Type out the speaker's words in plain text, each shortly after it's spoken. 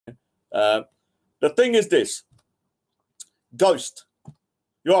Uh, the thing is this, Ghost,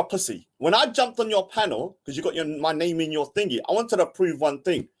 you're a pussy. When I jumped on your panel, because you got my name in your thingy, I wanted to prove one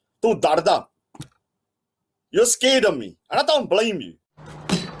thing. Tu darda. You're scared of me, and I don't blame you.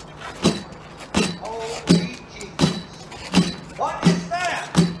 Holy Jesus. What is that?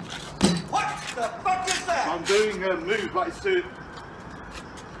 What the fuck is that? I'm doing a move like so.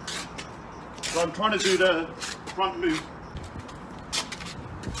 So I'm trying to do the front move.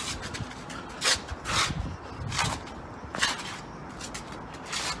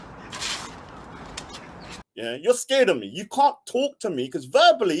 Yeah, you're scared of me. You can't talk to me because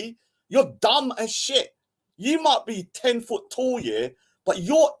verbally you're dumb as shit. You might be 10 foot tall, yeah, but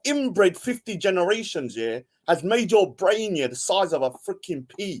your inbred 50 generations, yeah, has made your brain, yeah, the size of a freaking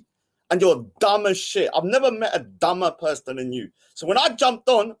pea. And you're dumb as shit. I've never met a dumber person than you. So when I jumped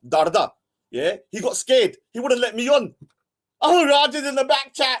on, Darda, yeah, he got scared. He would have let me on. Oh, Raja's in the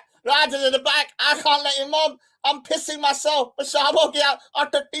back, chat. Raja's in the back. I can't let him on. I'm pissing myself. Peshab ho gaya.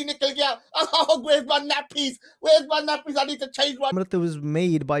 Atatti nikal gaya. Oh, where's my nappies? Where's my nappies? I need to change my... Amrit was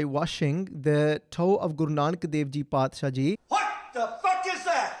made by washing the toe of Guru Nanak Dev Ji Patsha Ji. What the fuck?